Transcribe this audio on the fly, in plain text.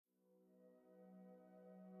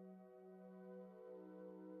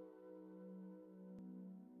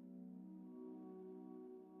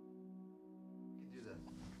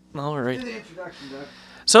Alright. Do the introduction, Doug.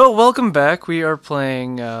 So, welcome back. We are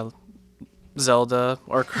playing Zelda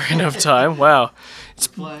Ocarina of Time. Wow. It's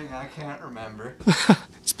playing, I can't remember.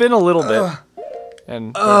 It's been a little bit.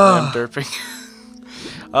 And I'm derping.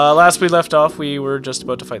 Last we left off, we were just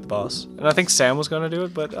about to fight the boss. And I think Sam was going to do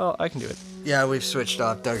it, but I can do it. Yeah, we've switched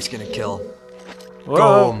off. Doug's gonna kill.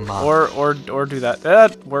 Whoa. Gohma. Or do that.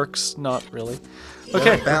 That works not really.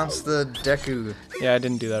 Okay. Yeah, bounce the Deku. Yeah, I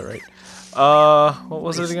didn't do that right. What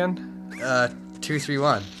was it again? 2, 3,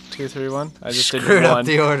 1. 2, 3, 1? I just did Screwed one. up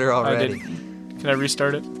the order already. Can I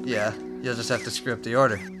restart it? Yeah, you'll just have to screw up the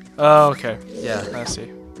order. Oh, okay. Yeah. I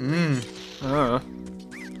see.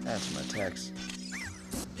 That's my text.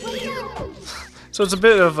 So it's a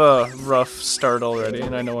bit of a rough start already,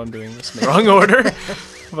 and I know I'm doing this in the wrong order,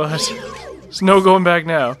 but there's no going back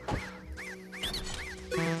now.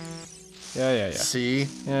 Yeah. See?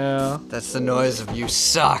 Yeah. That's the noise of you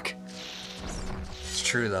suck. It's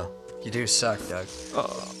true though. You do suck, Doug.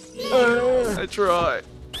 I try.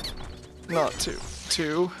 Not to.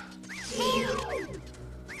 2.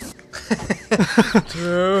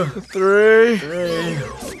 2, 3.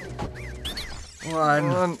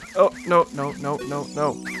 1. Oh, no.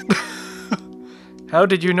 How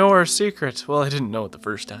did you know our secret? Well, I didn't know it the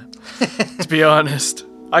first time. To be honest.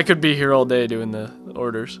 I could be here all day doing the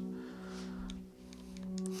orders.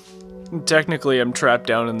 Technically, I'm trapped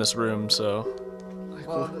down in this room, so...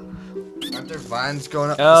 Well, aren't there vines going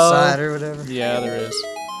up the side or whatever? Yeah, there is.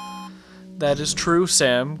 That is true,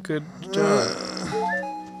 Sam. Good job.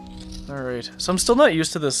 Alright. So I'm still not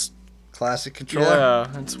used to this. Classic controller?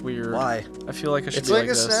 Yeah, it's weird. Why? I feel like I should It's be like a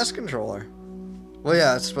this. SNES controller. Well,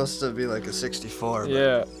 yeah, it's supposed to be like a 64. But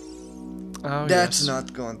Yeah. Oh, that's yes.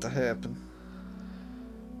 not going to happen.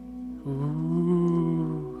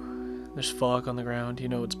 Ooh. There's fog on the ground. You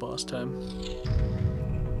know it's boss time.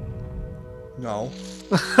 No.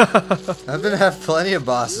 I've been have plenty of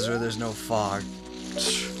bosses where there's no fog.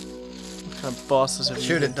 What kind of bosses have you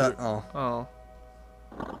Shoot been it, Doug. through? Oh. Oh.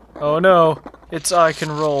 Oh no. It's I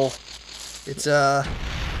can roll. It's a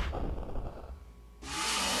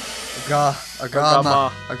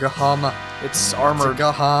Gohma. It's It's a armored.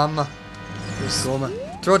 Gohma. Gohma.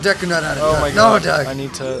 Throw a Deku Nut at it. Oh Doug. my No, god. Doug. I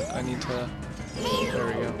need to. There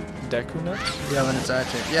we go. Deku nut? Yeah, when it's our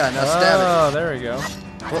turn. Yeah, now stab Oh, there we go. it.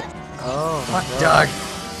 Oh, Fuck, god.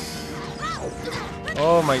 Doug.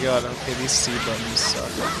 Oh my god. Okay, these C buttons suck.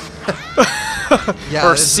 Yeah,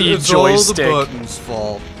 Or C it's all joystick. the buttons'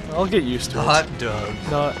 fault. I'll get used to it. Not Doug.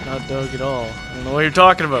 Not Doug at all. I don't know what you're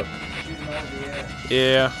talking about.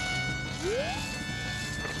 Yeah.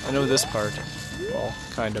 I know this part. Well,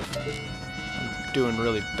 kind of. I'm doing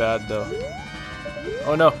really bad though.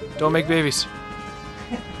 Oh no, don't make babies.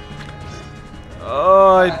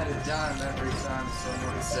 Oh, I'd have done every time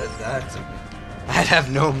someone said that to me. I'd have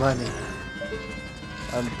no money.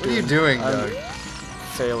 What are you doing, Doug?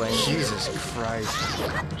 Failing. Jesus Christ.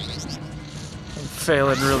 I'm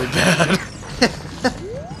failing really bad.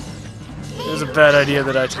 It was a bad idea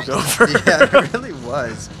that I took over. Yeah, it really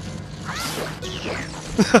was.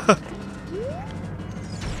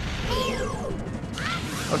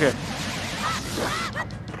 Okay.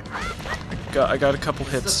 I got a couple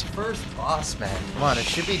It's hits. the first boss, man. Come on, it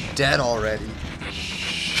should be dead already.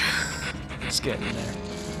 It's getting there.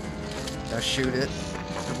 Now shoot it.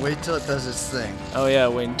 And wait till it does its thing. Oh yeah,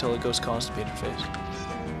 wait until it goes constipated phase.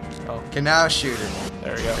 Oh, Okay, now shoot it.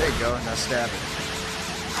 there we go. There you go. Now stab it.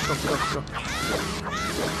 Go.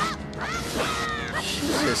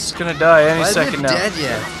 Jesus. It's gonna die any Why isn't second it now. dead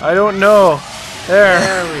yet? I don't know. There.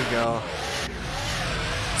 There we go.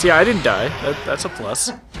 See, I didn't die. That's a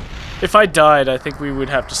plus. If I died, I think we would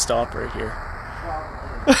have to stop right here.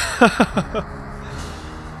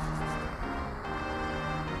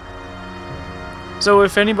 So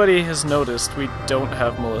if anybody has noticed, we don't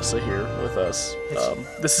have Melissa here with us.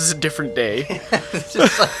 This is a different day.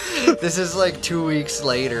 This is like 2 weeks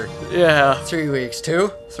later. Yeah. 3 weeks.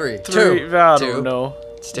 2? 3. 3, 2. I 2. don't know.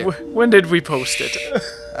 It's 2. When did we post it?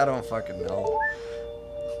 I don't fucking know.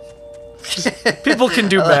 People can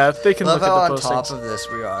do math. They can Love look how at on the top postings. of this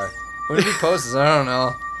we are. When did we post this? I don't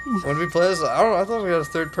know. When did we play this? I don't know. I thought we had a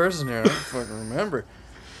third person here. I don't fucking remember.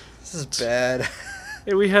 This is bad.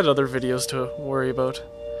 Yeah, we had other videos to worry about.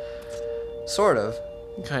 Sort of.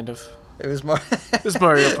 Kind of. It was more. It was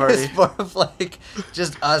Mario Party. It's more of like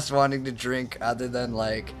just us wanting to drink, other than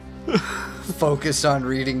like focus on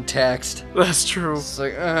reading text. That's true. It's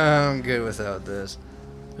like I'm good without this.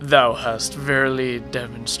 Thou hast verily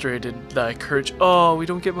demonstrated thy courage. Oh, we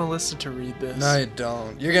don't get Melissa to read this. No, you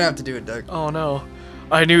don't. You're gonna have to do it, Doug. Oh no.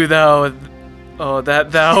 I knew thou... Oh,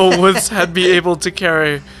 that thou wouldst had be able to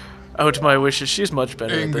carry out my wishes. She's much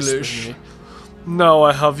better at this English. than me. Now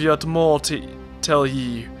I have yet more to tell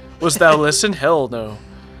ye. Was thou listen? Hell no.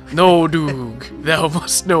 No, Doog. Thou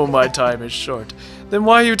must know my time is short. Then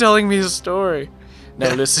why are you telling me a story?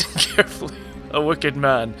 Now listen carefully. A wicked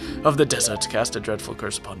man of the desert cast a dreadful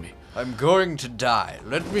curse upon me. I'm going to die.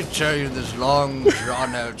 Let me tell you this long,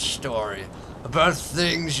 drawn-out story about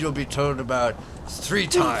things you'll be told about 3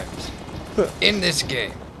 times in this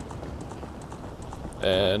game.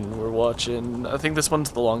 And we're watching... I think this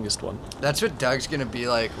one's the longest one. That's what Doug's gonna be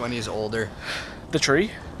like when he's older. The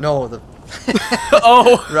tree? No, the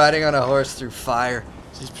Oh! riding on a horse through fire.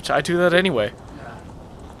 I do that anyway.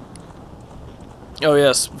 Oh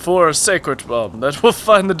yes, for a sacred bomb that will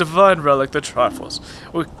find the divine relic, the Triforce,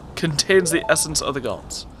 which contains the essence of the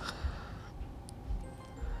gods.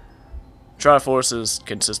 Triforces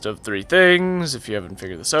consist of 3 things, if you haven't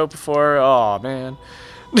figured this out before. Aw, man.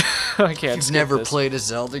 I can't You've skip never this. played a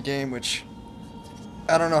Zelda game, which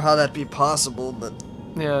I don't know how that'd be possible, but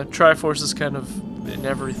Yeah, Triforce is kind of in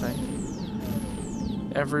everything.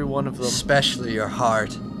 Every one of them. especially your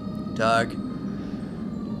heart, Doug.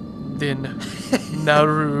 Din,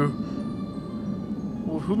 Naru.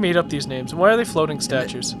 Who made up these names? Why are they floating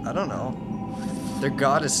statues? I don't know. They're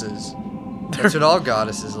goddesses. That's what all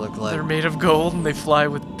goddesses look like. They're made of gold and they fly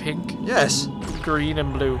with pink, Yes. green,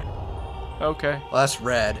 and blue. Okay. Well, that's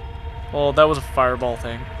red. Well, that was a fireball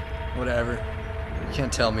thing. Whatever. You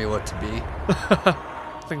can't tell me what to be.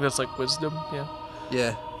 I think that's like wisdom, yeah.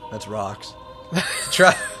 Yeah, that's rocks. The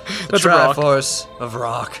That's a rock. Triforce of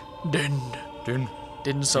rock. Din. Dun.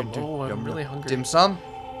 Din sum. Dun, dun, Oh, I'm yum, really yum. hungry. Dim sum?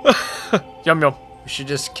 Yum yum. We should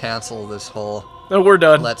just cancel this whole No, we're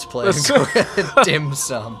done. Let's Play and go with dim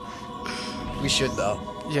sum. We should, though.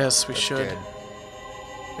 Yes, we That's should. good.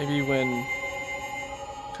 Maybe when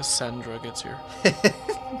Cassandra gets here.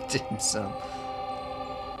 Dim sum.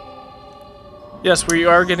 Yes, we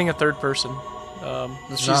are getting a 3rd person.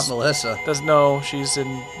 It's not Melissa. No, she's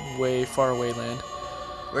in way far away land.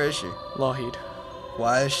 Where is she? Lougheed.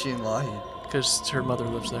 Why is she in Lougheed? Because her mother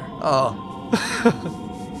lives there. Oh.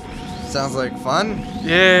 Sounds like fun.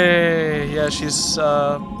 Yay! Yeah, she's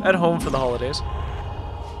at home for the holidays.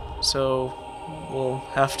 So we'll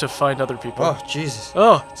have to find other people. Oh, Jesus.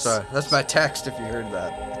 Oh! Sorry, that's my text if you heard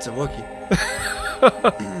that. It's a Wookiee.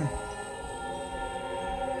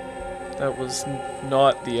 That was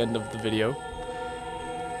not the end of the video.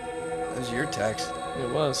 That was your text. It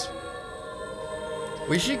was.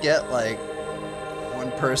 We should get, like,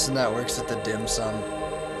 one person that works at the dim sum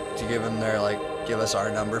to give them their, like, give us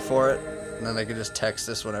our number for it. And then they could just text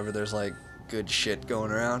us whenever there's, like, good shit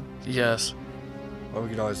going around. Yes. Or we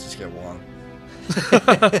could always just get one.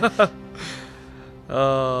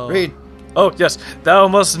 Oh. Read. Oh, yes. Thou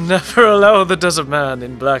must never allow the desert man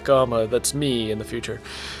in black armor, that's me in the future,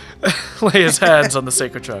 lay his hands on the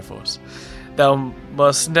sacred Triforce. Thou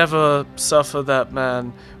must never suffer that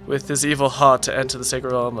man with his evil heart to enter the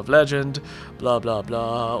sacred realm of legend. Blah, blah,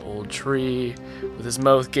 blah. Old tree, with his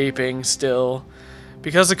mouth gaping still.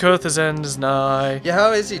 Because the Koth's end is nigh. Yeah,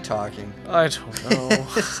 how is he talking? I don't know.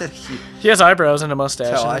 He has eyebrows and a mustache.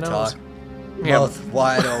 That's how I and a nose. talk. Yeah. Mouth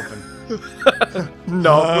wide open.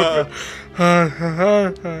 No.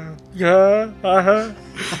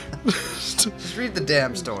 Just read the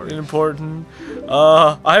damn story. Important.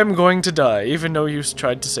 I am going to die, even though you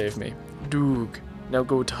tried to save me. Doog, now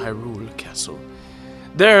go to Hyrule Castle.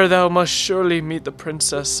 There thou must surely meet the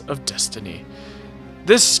Princess of Destiny.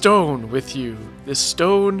 This stone with you, this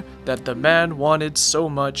stone that the man wanted so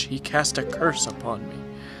much he cast a curse upon me.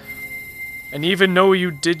 And even though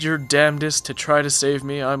you did your damnedest to try to save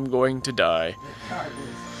me, I'm going to die.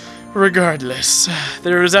 Regardless,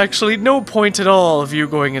 there is actually no point at all of you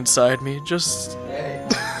going inside me, just...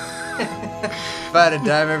 If I had a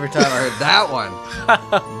dime every time I heard that one,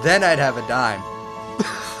 then I'd have a dime.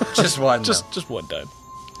 Just one, just though. one time.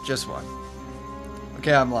 Just one.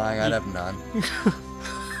 Okay, I'm lying. I'd have none.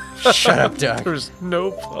 Shut up, Doug. There's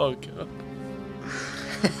nope. Oh god.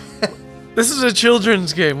 This is a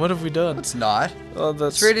children's game. What have we done? It's not. Oh,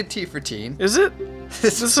 that's It's rated T for teen. Is it?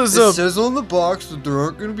 This is it a- says on the box that there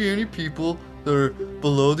aren't going to be any people that are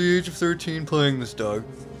below the age of 13 playing this, Doug.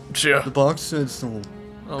 Yeah. The box says so.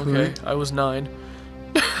 Okay, I was 9.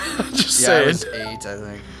 Just Yeah, saying. I was 8, I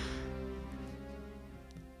think.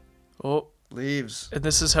 Oh, Leaves. and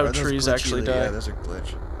this is how Are those trees glitchy? actually Yeah, die. there's a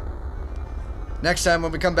glitch. Next time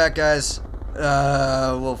when we come back, guys,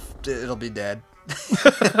 it'll be dead.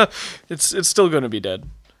 It's still gonna be dead.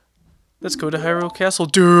 Let's go to Hyrule Castle,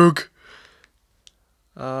 Doog.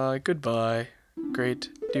 Goodbye, great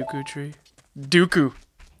Dooku tree. Dooku.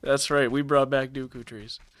 That's right. We brought back Dooku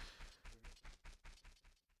trees.